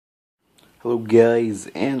Hello guys,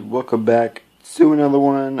 and welcome back to another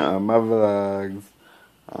one of my vlogs.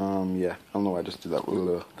 Yeah, I don't know why I just did that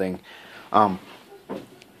little thing. I'm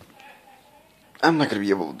not gonna be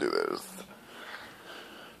able to do this.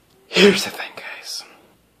 Here's the thing, guys.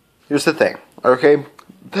 Here's the thing, okay?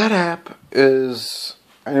 That app is,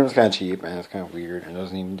 I know it's kind of cheap, and it's kind of weird, and it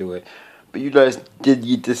doesn't even do it. But you guys did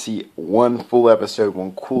get to see one full episode,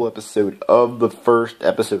 one cool episode of the first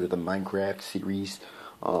episode of the Minecraft series.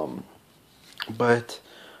 But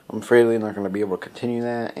I'm afraid I'm not going to be able to continue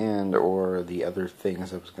that, and or the other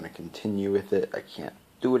things I was going to continue with it. I can't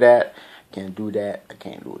do that. I can't do that. I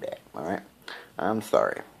can't do that. Alright? I'm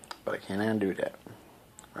sorry, but I can't do that.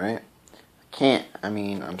 Alright? I can't. I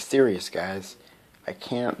mean, I'm serious, guys. I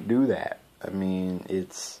can't do that. I mean,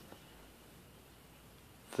 it's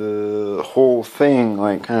the whole thing,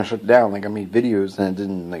 like, kind of shut down. Like, I made videos and it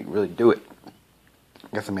didn't, like, really do it.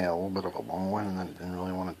 I guess I made a little bit of a long one and I didn't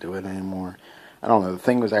really want to do it anymore. I don't know, the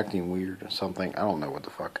thing was acting weird or something. I don't know what the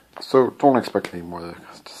fuck. So don't expect any more of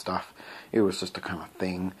this stuff. It was just a kind of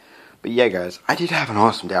thing. But yeah, guys, I did have an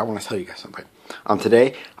awesome day. I want to tell you guys something.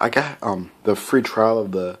 Today I got the free trial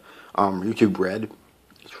of the YouTube Red.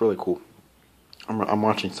 It's really cool. I'm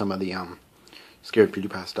watching some of the Scared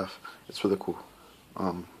PewDiePie stuff. It's really cool.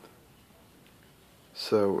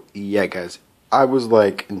 So yeah, guys. I was,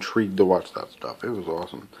 like, intrigued to watch that stuff. It was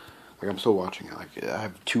awesome. Like, I'm still watching it. Like, I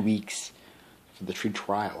have 2 weeks for the free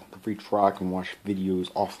trial. The free trial, I can watch videos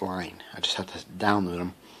offline. I just have to download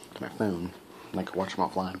them to my phone, and I can watch them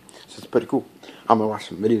offline. So it's pretty cool. I'm gonna watch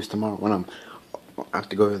some videos tomorrow when I have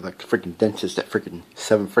to go to, like, the freaking dentist at freaking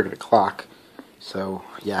 7 freaking o'clock. So,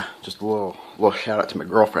 yeah, just a little shout out to my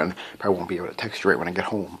girlfriend. Probably won't be able to text her right when I get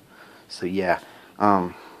home. So, yeah,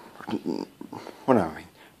 what do I mean?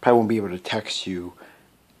 Probably won't be able to text you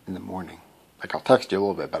in the morning. Like, I'll text you a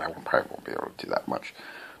little bit, but I probably won't be able to do that much.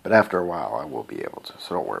 But after a while, I will be able to,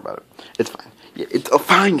 so don't worry about it. It's fine. Yeah, it's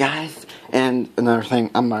fine, guys. And another thing,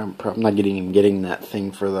 I'm not getting that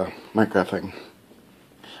thing for the Minecraft thing.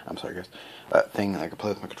 I'm sorry, guys. That thing that I can play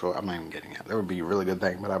with my controller, I'm not even getting it. That would be a really good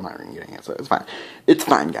thing, but I'm not even getting it, so it's fine. It's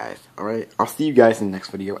fine, guys. Alright? I'll see you guys in the next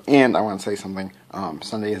video. And I want to say something.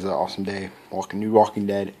 Sunday is an awesome day. New Walking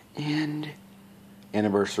Dead. And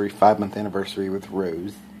anniversary, 5-month anniversary with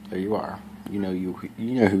Rose. There you are. You know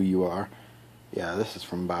who you are. Yeah, this is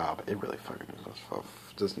from Bob. It really fucking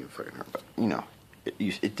doesn't even fucking hurt, but you know,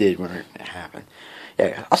 it did when it happened.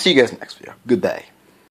 Yeah, I'll see you guys in the next video. Good day.